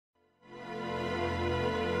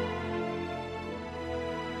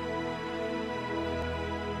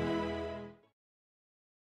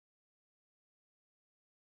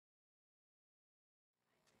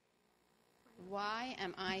Why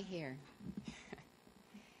am I here?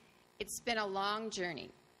 It's been a long journey.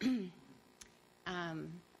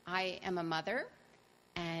 I am a mother,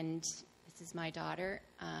 and this is my daughter.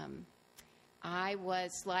 I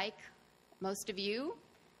was, like most of you,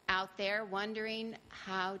 out there wondering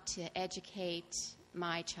how to educate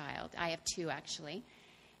my child. I have two, actually,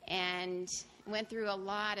 and went through a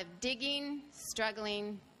lot of digging,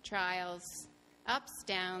 struggling, trials, ups,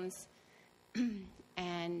 downs,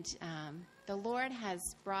 and the Lord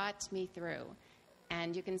has brought me through.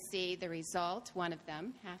 And you can see the result, one of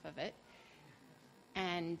them, half of it.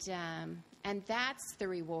 And that's the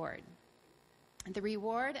reward. The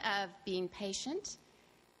reward of being patient,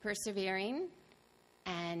 persevering,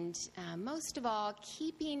 and most of all,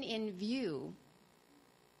 keeping in view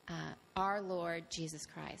our Lord Jesus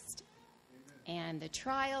Christ. Amen. And the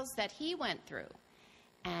trials that he went through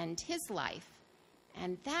and his life.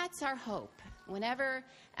 And that's our hope. Whenever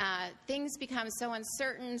things become so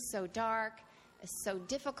uncertain, so dark, so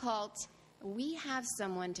difficult, we have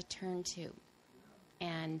someone to turn to.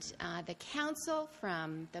 And the counsel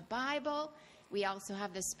from the Bible, we also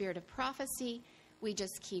have the spirit of prophecy. We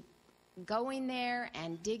just keep going there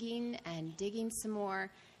and digging some more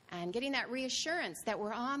and getting that reassurance that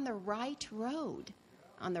we're on the right road,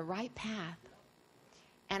 on the right path.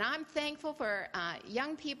 And I'm thankful for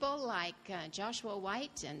young people like Joshua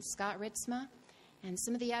White and Scott Ritzma and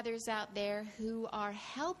some of the others out there who are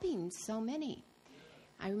helping so many.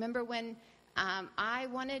 I remember when I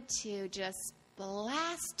wanted to just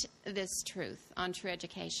blast this truth on True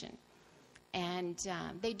Education, and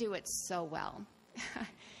they do it so well.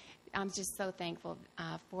 I'm just so thankful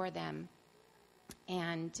for them.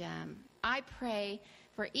 And I pray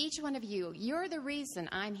for each one of you. You're the reason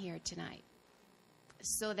I'm here tonight,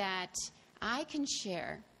 so that I can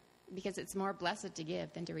share, because it's more blessed to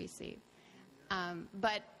give than to receive,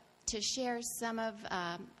 but to share some of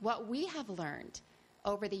what we have learned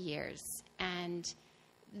over the years. And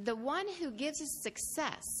the one who gives us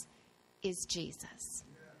success is Jesus.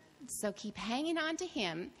 So keep hanging on to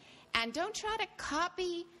him, and don't try to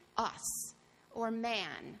copy us or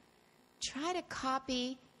man. Try to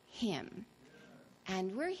copy him.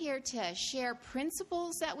 And we're here to share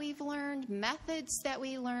principles that we've learned, methods that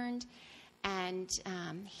we learned, and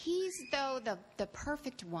he's, though, the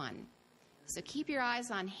perfect one. So keep your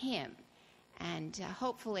eyes on him, and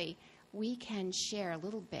hopefully we can share a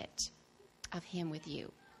little bit of him with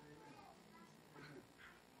you.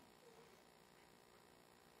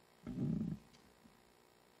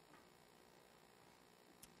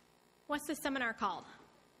 What's this seminar called?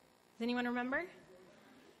 Does anyone remember?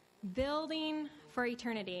 Building for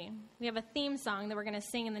Eternity. We have a theme song that we're going to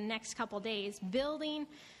sing in the next couple days. Building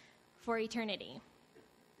for Eternity.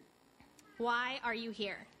 Why are you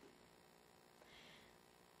here?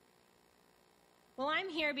 Well, I'm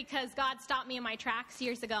here because God stopped me in my tracks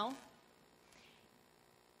years ago.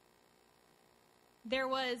 There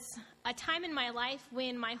was a time in my life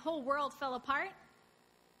when my whole world fell apart.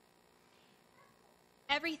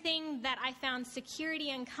 Everything that I found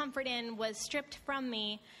security and comfort in was stripped from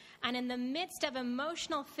me. And in the midst of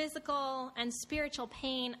emotional, physical, and spiritual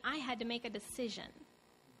pain, I had to make a decision.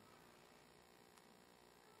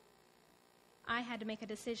 I had to make a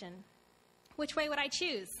decision. Which way would I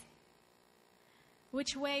choose?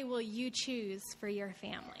 Which way will you choose for your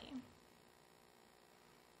family?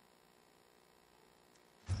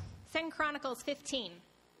 2 Chronicles 15.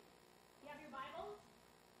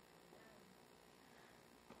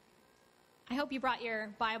 I hope you brought your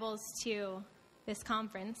Bibles to this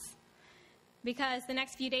conference, because the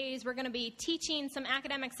next few days we're going to be teaching some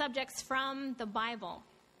academic subjects from the Bible.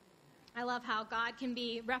 I love how God can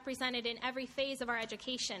be represented in every phase of our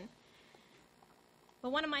education.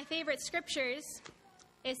 But one of my favorite scriptures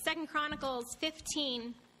is 2 Chronicles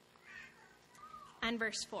 15 and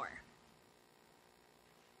verse 4.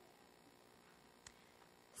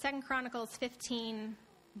 2 Chronicles 15,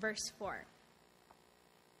 verse 4.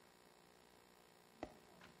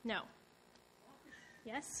 No.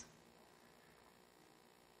 Yes?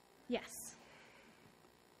 Yes.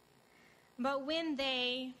 But when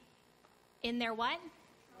they, in their what?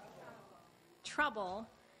 Trouble,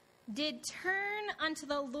 did turn unto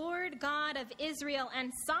the Lord God of Israel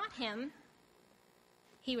and sought him,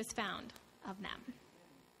 he was found of them.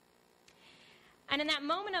 And in that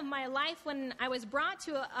moment of my life when I was brought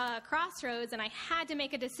to a crossroads and I had to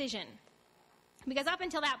make a decision, because up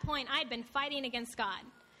until that point I'd been fighting against God,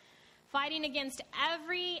 fighting against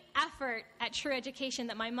every effort at True Education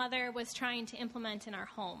that my mother was trying to implement in our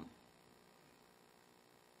home.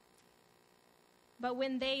 But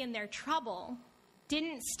when they, in their trouble,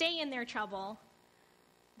 didn't stay in their trouble,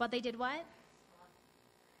 but they did what?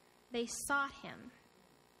 they sought him,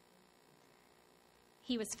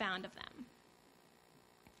 he was found of them.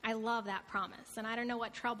 I love that promise, and I don't know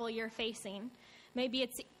what trouble you're facing. Maybe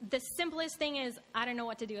it's the simplest thing is, I don't know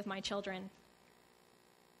what to do with my children.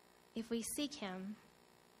 If we seek him,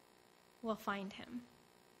 we'll find him.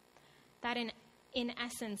 That in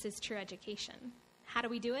essence is true education. How do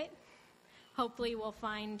we do it? Hopefully we'll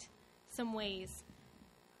find some ways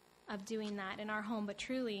of doing that in our home, but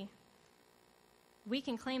truly, we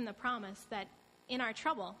can claim the promise that in our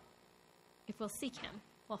trouble, if we'll seek him,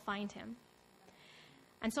 we'll find him.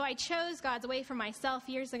 And so I chose God's way for myself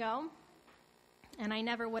years ago, and I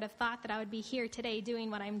never would have thought that I would be here today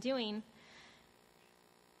doing what I'm doing.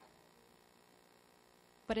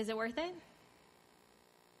 But is it worth it?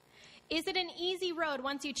 Is it an easy road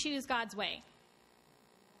once you choose God's way?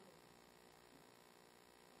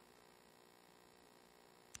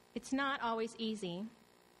 It's not always easy,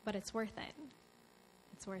 but it's worth it.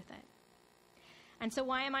 It's worth it. And so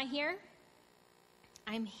why am I here?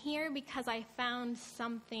 I'm here because I found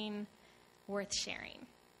something worth sharing.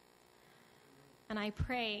 And I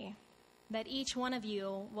pray that each one of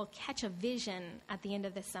you will catch a vision at the end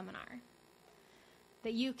of this seminar.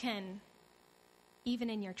 That you can, even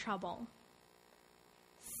in your trouble,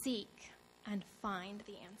 seek and find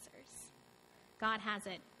the answers. God has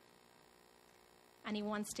it, and he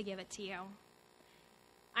wants to give it to you.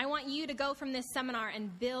 I want you to go from this seminar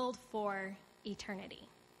and build for eternity.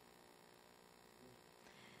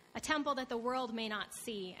 A temple that the world may not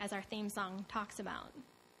see, as our theme song talks about.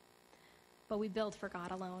 But we build for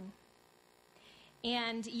God alone.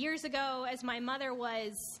 And years ago, as my mother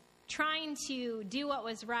was trying to do what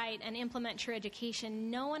was right and implement true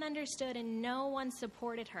education, no one understood and no one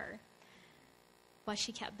supported her. But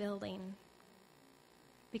she kept building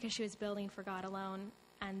because she was building for God alone,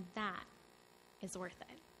 and that is worth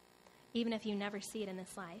it, even if you never see it in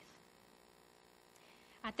this life.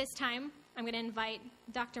 At this time, I'm going to invite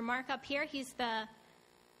Dr. Mark up here.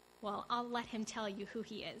 I'll let him tell you who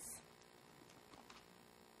he is.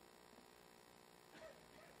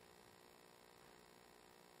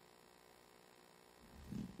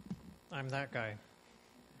 I'm that guy.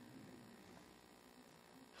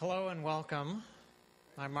 Hello and welcome.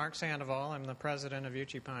 I'm Mark Sandoval. I'm the president of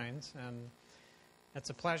Uchee Pines, and it's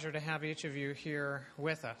a pleasure to have each of you here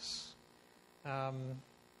with us.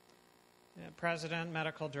 President,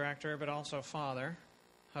 medical director, but also father,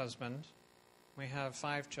 husband. We have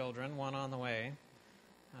 5 children, 1 on the way,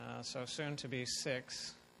 so soon to be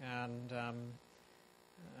 6. And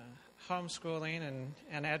homeschooling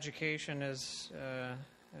and education is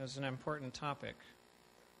an important topic.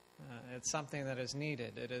 It's something that is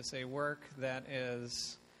needed. It is a work that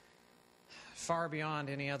is far beyond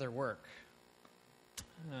any other work.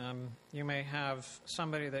 You may have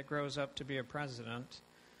somebody that grows up to be a president,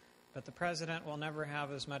 but the president will never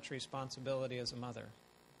have as much responsibility as a mother,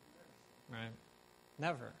 right?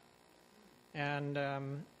 Never. And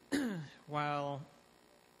while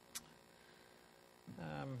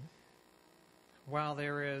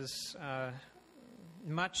there is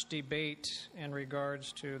much debate in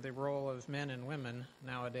regards to the role of men and women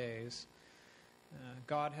nowadays,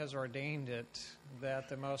 God has ordained it that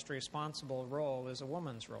the most responsible role is a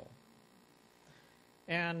woman's role.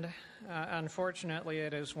 And unfortunately,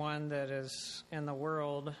 it is one that is in the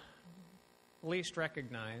world least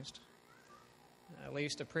recognized,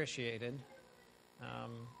 least appreciated,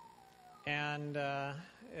 and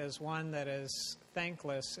is one that is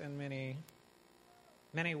thankless in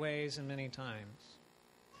many ways and many times.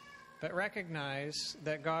 But recognize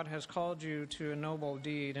that God has called you to a noble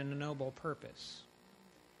deed and a noble purpose.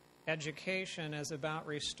 Education is about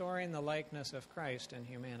restoring the likeness of Christ in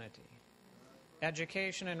humanity.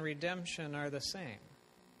 Education and redemption are the same.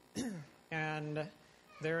 And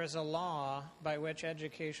there is a law by which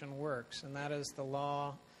education works, and that is the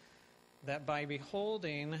law that by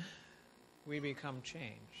beholding, we become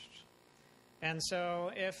changed. And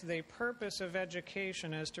so if the purpose of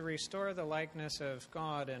education is to restore the likeness of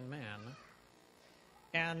God and man,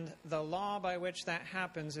 and the law by which that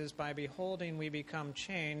happens is by beholding we become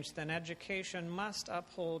changed, then education must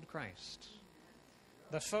uphold Christ.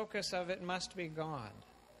 The focus of it must be God.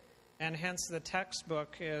 And hence the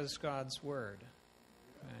textbook is God's Word.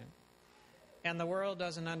 Right? And the world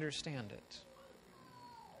doesn't understand it.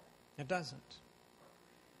 It doesn't.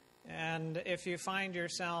 And if you find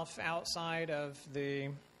yourself outside of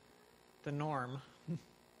the norm,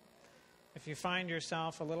 if you find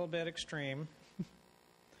yourself a little bit extreme,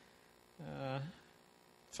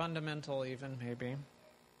 fundamental even maybe,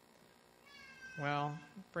 well,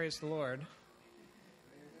 praise the Lord,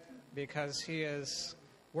 because He is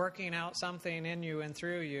working out something in you and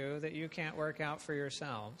through you that you can't work out for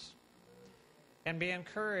yourselves. And be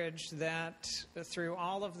encouraged that through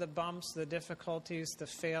all of the bumps, the difficulties, the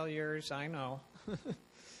failures, I know,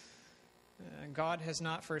 God has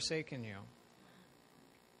not forsaken you.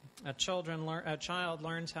 A child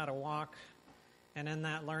learns how to walk, and in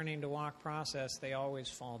that learning to walk process, they always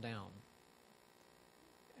fall down.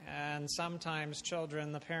 And sometimes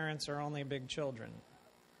children, the parents are only big children.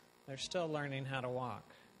 They're still learning how to walk,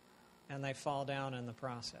 and they fall down in the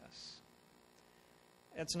process.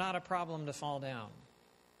 It's not a problem to fall down.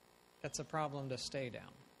 It's a problem to stay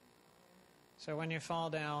down. So when you fall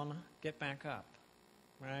down, get back up,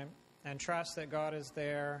 right? And trust that God is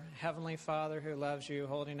there, Heavenly Father who loves you,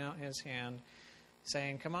 holding out His hand,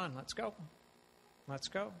 saying, come on, let's go. Let's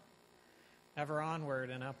go. Ever onward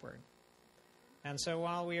and upward. And so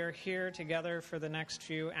while we are here together for the next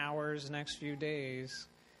few hours, next few days,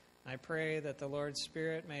 I pray that the Lord's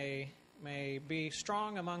Spirit may be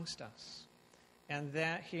strong amongst us, and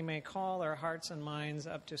that He may call our hearts and minds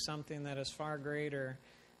up to something that is far greater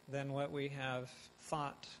than what we have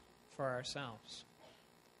thought for ourselves.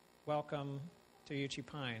 Welcome to Uchee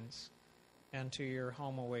Pines and to your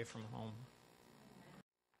home away from home.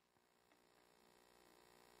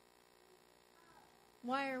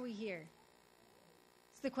 Why are we here?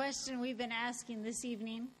 It's the question we've been asking this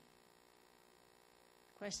evening.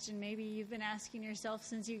 Question maybe you've been asking yourself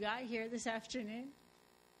since you got here this afternoon.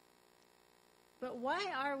 But why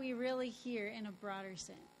are we really here in a broader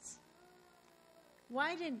sense?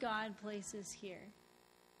 Why did God place us here?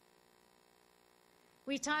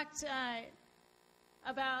 We talked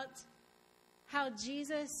about how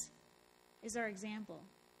Jesus is our example,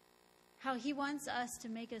 how He wants us to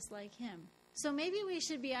make us like Him. So maybe we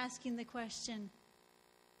should be asking the question,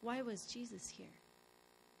 why was Jesus here?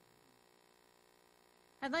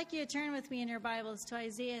 I'd like you to turn with me in your Bibles to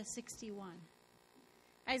Isaiah 61.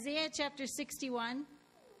 Isaiah chapter 61.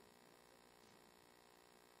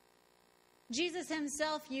 Jesus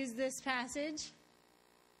Himself used this passage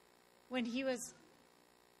when He was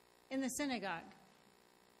in the synagogue.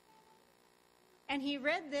 And He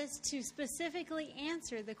read this to specifically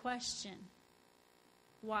answer the question,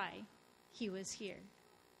 why He was here.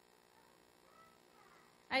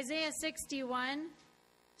 Isaiah 61,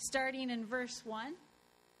 starting in verse 1.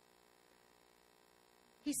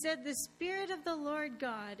 He said, "The Spirit of the Lord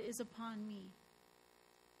God is upon me,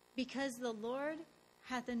 because the Lord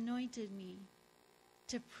hath anointed me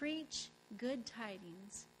to preach good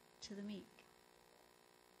tidings to the meek."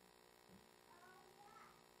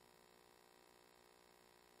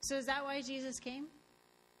 So is that why Jesus came?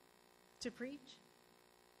 To preach?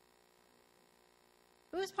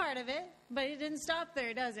 It was part of it, but it didn't stop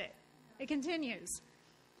there, does it? It continues.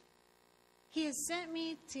 He has sent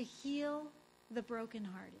me to heal the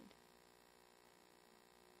brokenhearted,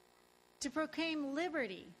 to proclaim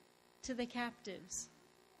liberty to the captives,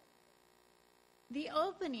 the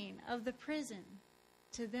opening of the prison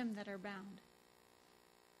to them that are bound,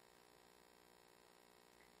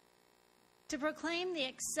 to proclaim the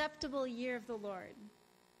acceptable year of the Lord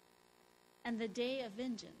and the day of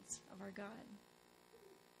vengeance of our God.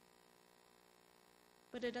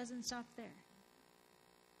 But it doesn't stop there.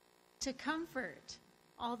 To comfort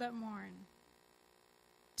all that mourn,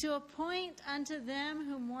 to appoint unto them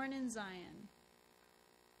who mourn in Zion,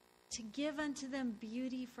 to give unto them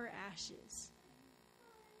beauty for ashes,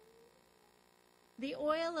 the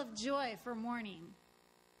oil of joy for mourning,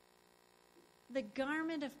 the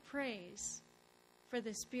garment of praise for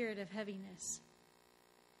the spirit of heaviness,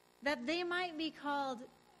 that they might be called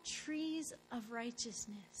trees of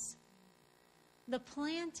righteousness, the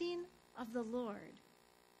planting of the Lord,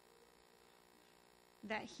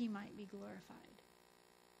 that He might be glorified.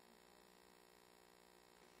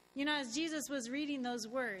 You know, as Jesus was reading those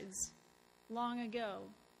words long ago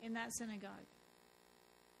in that synagogue,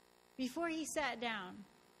 before He sat down,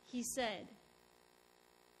 He said,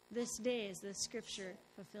 "This day is the scripture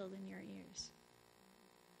fulfilled in your ears."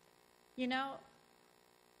 You know,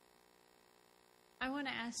 I want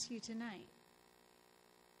to ask you tonight,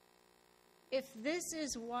 if this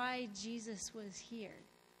is why Jesus was here,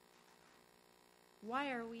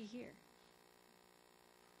 why are we here?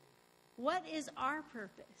 What is our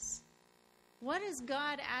purpose? What is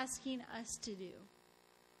God asking us to do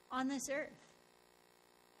on this earth?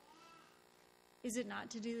 Is it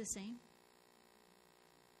not to do the same?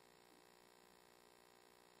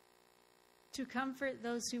 To comfort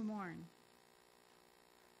those who mourn,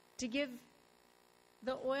 to give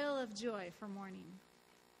the oil of joy for mourning,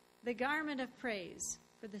 the garment of praise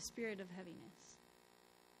for the spirit of heaviness,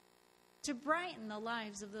 to brighten the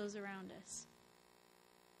lives of those around us,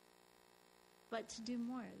 but to do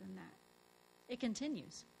more than that. It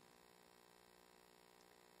continues.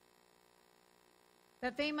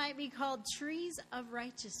 That they might be called trees of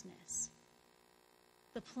righteousness,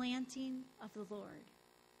 the planting of the Lord.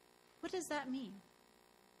 What does that mean?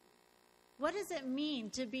 What does it mean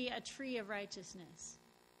to be a tree of righteousness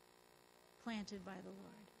planted by the Lord?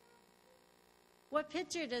 What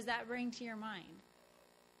picture does that bring to your mind?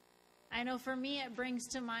 I know for me it brings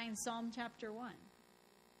to mind Psalm chapter 1.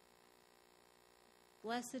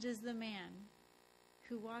 Blessed is the man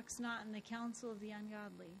who walks not in the counsel of the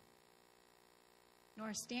ungodly,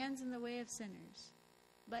 nor stands in the way of sinners,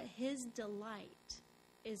 but his delight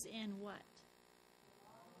is in what?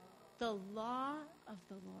 The law of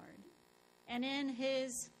the Lord. And in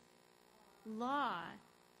his law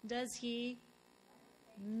does he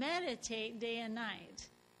meditate day and night.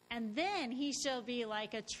 And then he shall be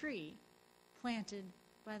like a tree planted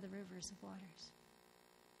by the rivers of waters.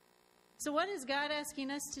 So what is God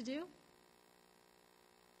asking us to do?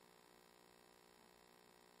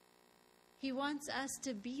 He wants us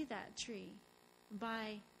to be that tree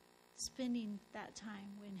by spending that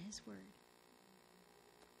time in his word.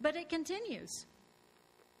 But it continues.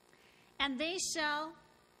 And they shall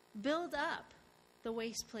build up the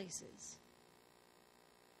waste places.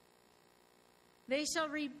 They shall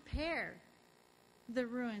repair the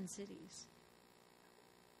ruined cities.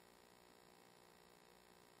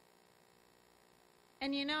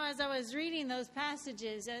 And you know, as I was reading those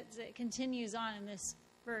passages, as it continues on in this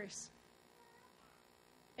verse,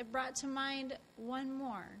 it brought to mind one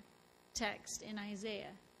more text in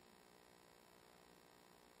Isaiah.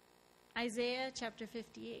 Isaiah chapter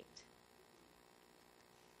 58.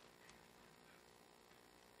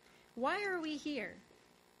 Why are we here?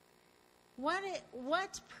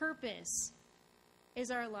 What purpose is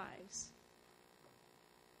our lives?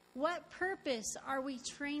 What purpose are we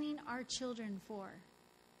training our children for?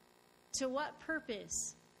 To what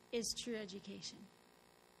purpose is true education?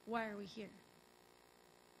 Why are we here?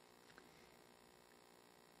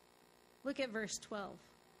 Look at verse 12.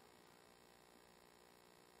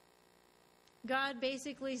 God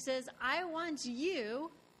basically says, I want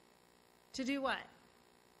you to do what?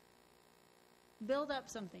 Build up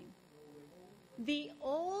something. The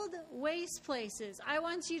old waste places, I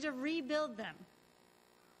want you to rebuild them.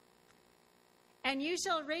 And you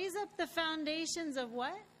shall raise up the foundations of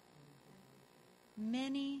what?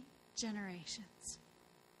 Many generations.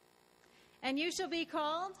 And you shall be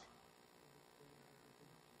called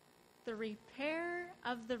the repairer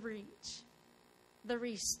of the breach, the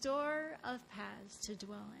restorer of paths to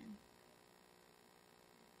dwell in.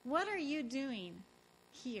 What are you doing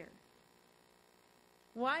here?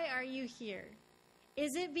 Why are you here?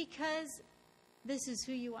 Is it because this is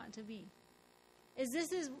who you want to be? Is this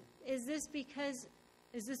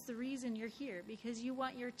the reason you're here? Because you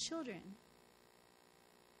want your children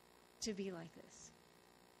to be like this?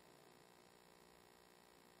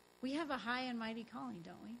 We have a high and mighty calling,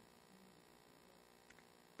 don't we?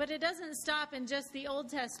 But it doesn't stop in just the Old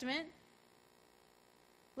Testament.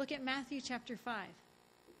 Look at Matthew chapter 5.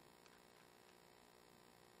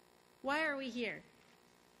 Why are we here?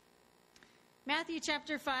 Matthew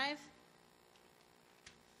chapter 5.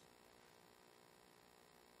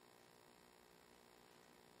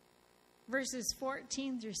 Verses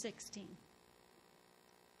 14 through 16.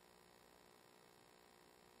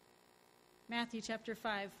 Matthew chapter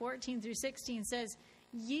 5, 14 through 16 says,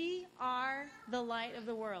 Ye are the light of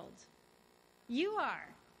the world. You are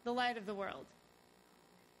the light of the world.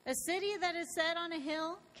 A city that is set on a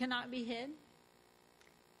hill cannot be hid.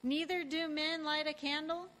 Neither do men light a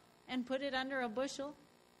candle and put it under a bushel,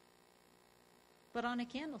 but on a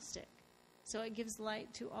candlestick, so it gives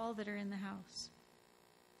light to all that are in the house.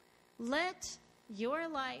 Let your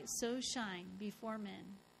light so shine before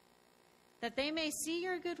men, that they may see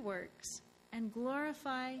your good works and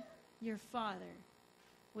glorify your Father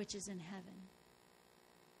which is in heaven.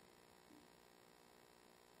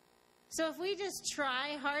 So if we just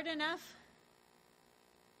try hard enough,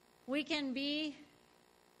 we can be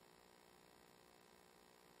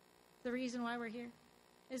the reason why we're here.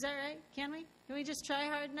 Is that right? Can we? Can we just try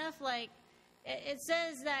hard enough? Like, it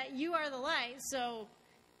says that you are the light, so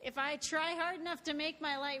if I try hard enough to make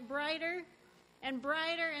my light brighter and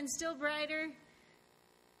brighter and still brighter,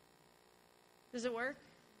 does it work?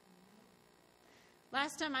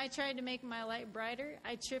 Last time I tried to make my light brighter,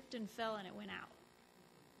 I tripped and fell and it went out.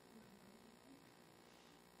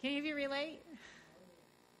 Can any of you relate?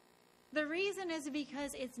 The reason is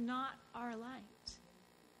because it's not our light.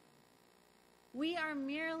 We are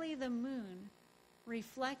merely the moon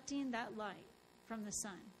reflecting that light from the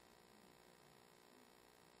sun.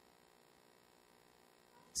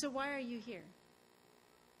 So why are you here?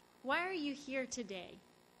 Why are you here today?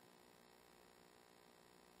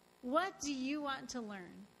 What do you want to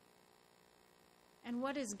learn? And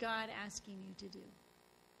what is God asking you to do?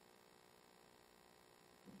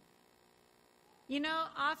 You know,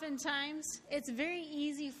 oftentimes it's very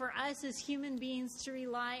easy for us as human beings to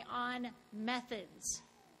rely on methods.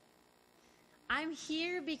 I'm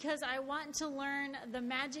here because I want to learn the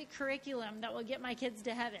magic curriculum that will get my kids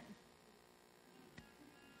to heaven.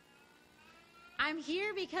 I'm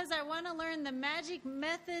here because I want to learn the magic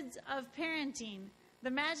methods of parenting, the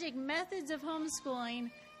magic methods of homeschooling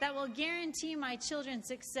that will guarantee my children's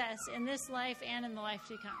success in this life and in the life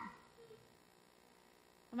to come.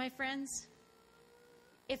 My friends,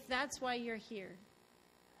 if that's why you're here,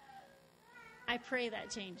 I pray that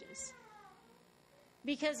changes.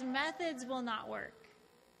 Because methods will not work.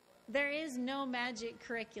 There is no magic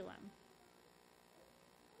curriculum.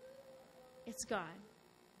 It's God.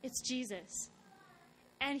 It's Jesus.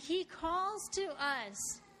 And He calls to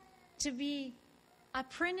us to be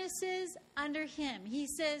apprentices under Him. He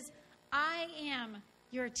says, I am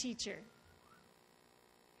your teacher.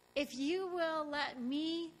 If you will let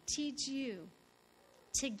me teach you,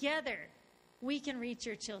 together we can reach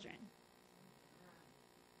your children.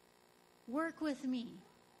 Work with me.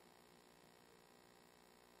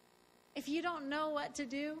 If you don't know what to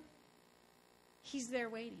do, He's there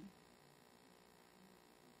waiting.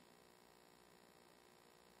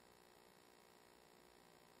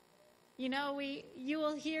 You know, you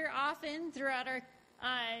will hear often throughout our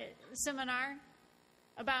seminar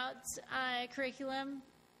about curriculum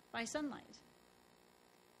by sunlight.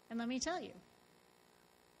 And let me tell you,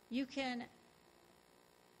 you can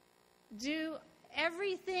do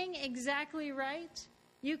everything exactly right.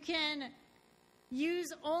 You can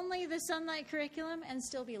use only the sunlight curriculum and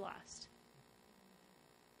still be lost.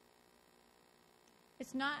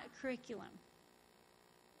 It's not curriculum.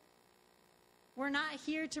 We're not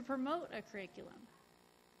here to promote a curriculum.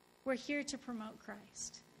 We're here to promote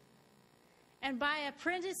Christ. And by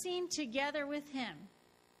apprenticing together with Him,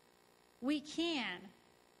 we can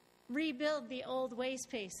rebuild the old waste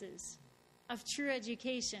spaces of true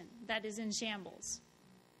education that is in shambles.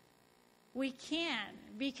 We can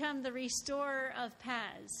become the restorer of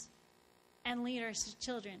paths and lead our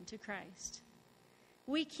children to Christ.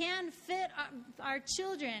 We can fit our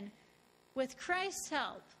children with Christ's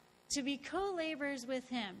help to be co-laborers with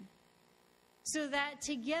Him, so that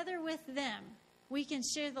together with them we can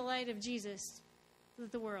share the light of Jesus with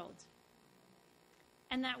the world,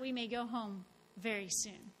 and that we may go home very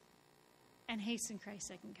soon and hasten Christ's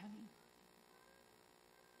second coming.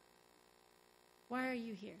 Why are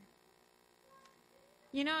you here?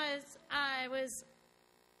 You know, as I was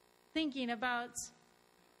thinking about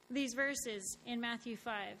these verses in Matthew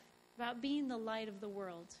 5, about being the light of the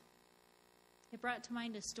world, it brought to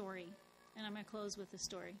mind a story, and I'm going to close with a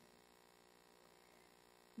story.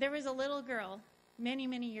 There was a little girl many,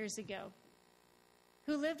 many years ago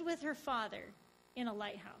who lived with her father in a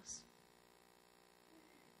lighthouse.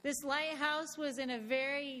 This lighthouse was in a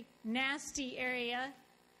very nasty area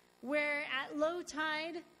where at low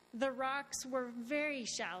tide the rocks were very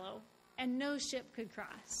shallow and no ship could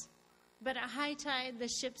cross. But at high tide the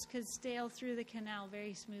ships could sail through the canal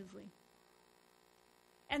very smoothly.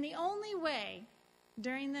 And the only way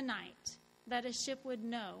during the night that a ship would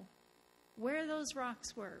know where those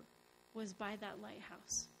rocks were was by that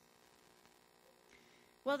lighthouse.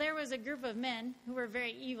 Well, there was a group of men who were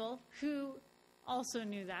very evil who also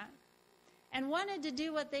knew that and wanted to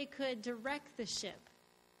do what they could to wreck the ship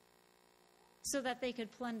so that they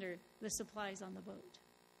could plunder the supplies on the boat.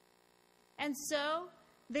 And so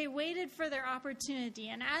they waited for their opportunity,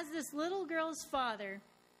 and as this little girl's father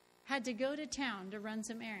had to go to town to run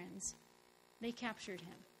some errands, they captured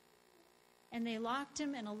him. And they locked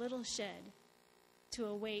him in a little shed to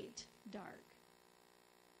await dark.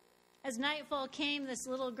 As nightfall came, this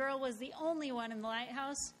little girl was the only one in the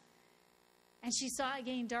lighthouse. And she saw it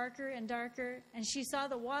getting darker and darker. And she saw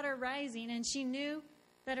the water rising. And she knew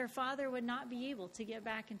that her father would not be able to get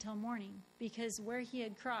back until morning, because where he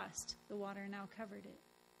had crossed, the water now covered it.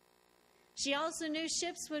 She also knew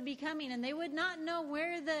ships would be coming, and they would not know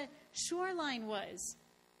where the shoreline was,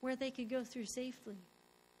 where they could go through safely.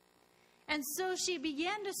 And so she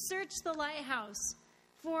began to search the lighthouse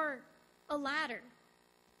for a ladder.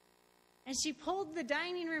 And she pulled the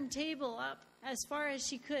dining room table up as far as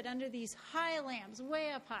she could under these high lamps,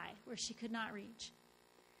 way up high, where she could not reach.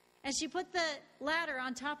 And she put the ladder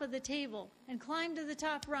on top of the table and climbed to the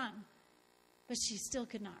top rung, but she still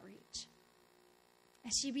could not reach.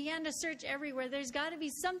 And she began to search everywhere. There's got to be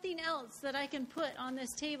something else that I can put on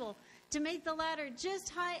this table to make the ladder just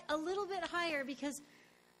high, a little bit higher, because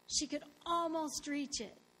she could almost reach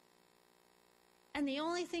it. And the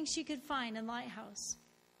only thing she could find in Lighthouse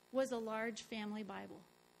was a large family Bible.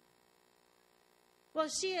 Well,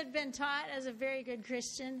 she had been taught as a very good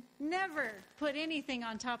Christian, never put anything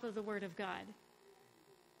on top of the Word of God.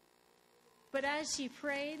 But as she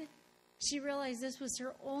prayed, she realized this was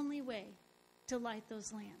her only way to light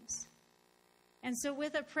those lamps. And so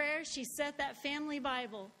with a prayer, she set that family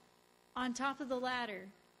Bible on top of the ladder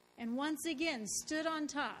and once again stood on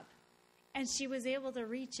top, and she was able to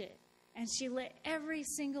reach it. And she lit every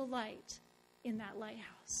single light in that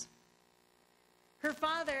lighthouse. Her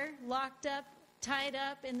father, locked up, tied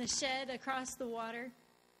up in the shed across the water,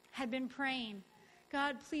 had been praying,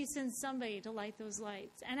 God, please send somebody to light those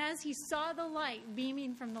lights. And as he saw the light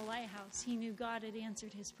beaming from the lighthouse, he knew God had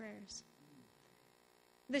answered his prayers.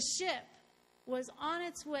 The ship was on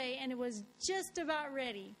its way, and it was just about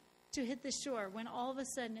ready to hit the shore when all of a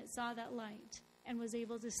sudden it saw that light and was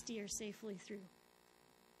able to steer safely through.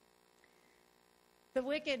 The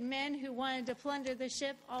wicked men who wanted to plunder the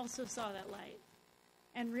ship also saw that light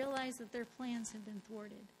and realized that their plans had been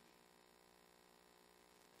thwarted.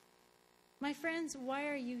 My friends, why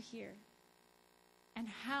are you here? And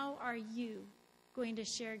how are you going to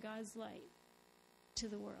share God's light to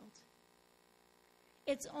the world?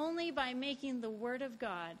 It's only by making the Word of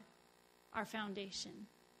God our foundation,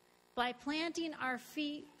 by planting our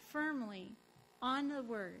feet firmly on the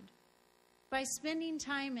Word, by spending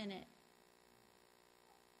time in it.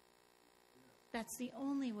 That's the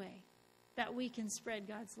only way that we can spread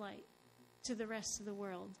God's light to the rest of the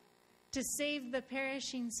world, to save the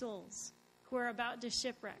perishing souls who are about to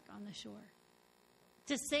shipwreck on the shore,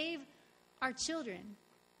 to save our children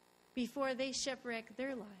before they shipwreck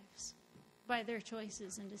their lives by their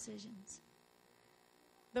choices and decisions.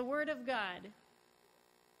 The Word of God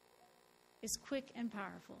is quick and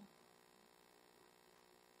powerful,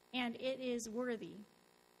 and it is worthy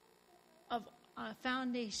of a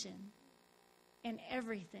foundation in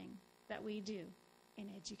everything that we do in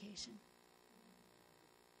education.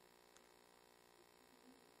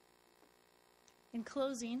 In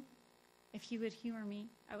closing, if you would humor me,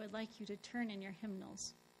 I would like you to turn in your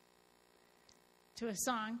hymnals to a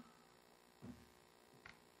song.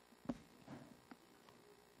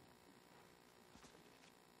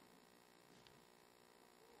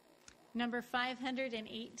 Number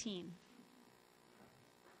 518.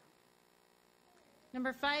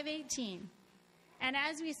 Number 518. And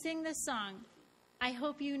as we sing this song, I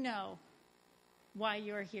hope you know why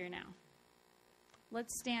you're here now.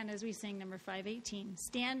 Let's stand as we sing number 518,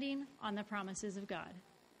 Standing on the Promises of God.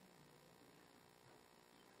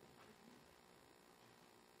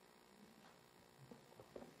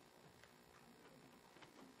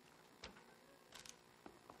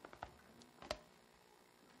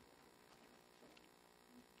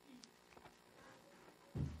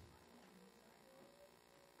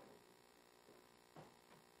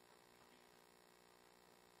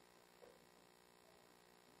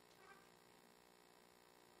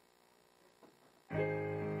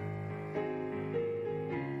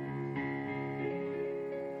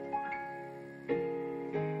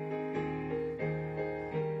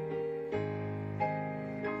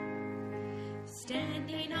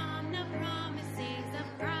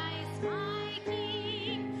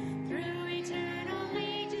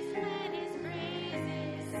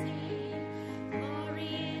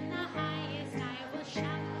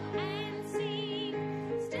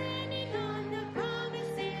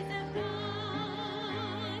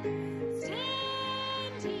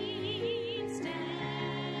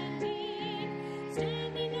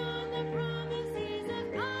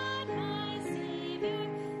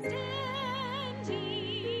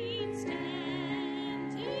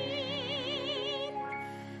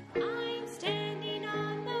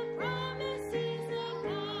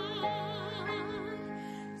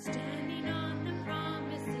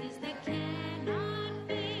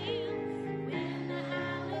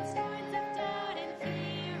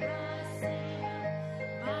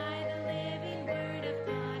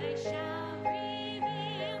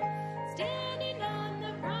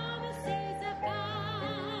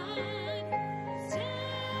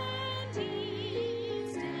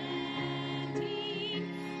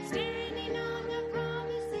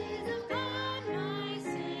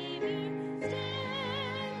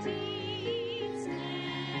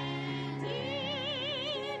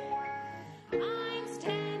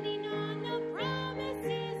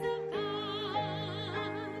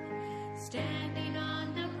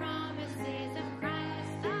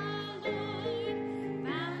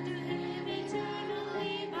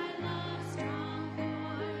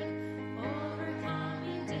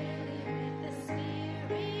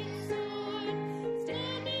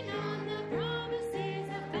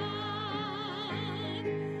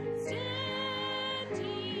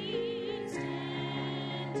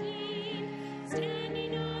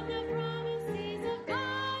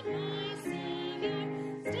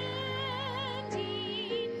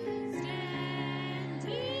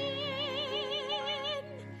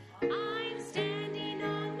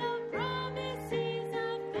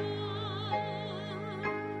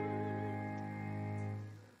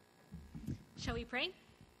 Shall we pray?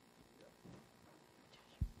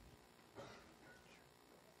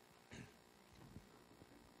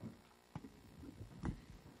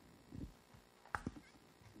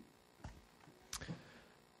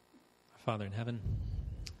 Father in heaven,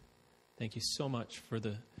 thank you so much for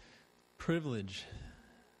the privilege,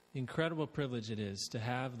 the incredible privilege it is to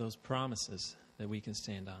have those promises that we can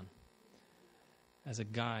stand on as a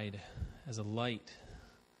guide, as a light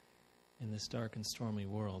in this dark and stormy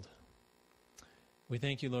world. We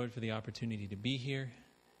thank you, Lord, for the opportunity to be here.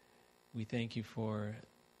 We thank you for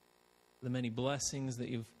the many blessings that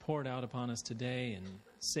you've poured out upon us today, and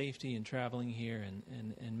safety in traveling here,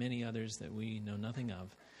 and many others that we know nothing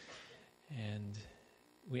of. And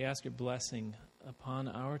we ask your blessing upon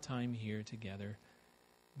our time here together.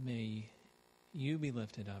 May you be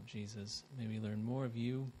lifted up, Jesus. May we learn more of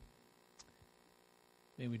you.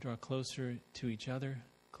 May we draw closer to each other,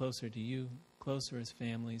 closer to you, closer as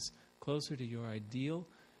families, closer to your ideal,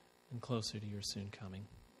 and closer to your soon coming.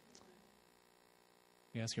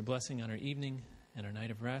 We ask your blessing on our evening and our night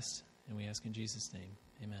of rest, and we ask in Jesus' name,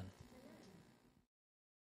 amen.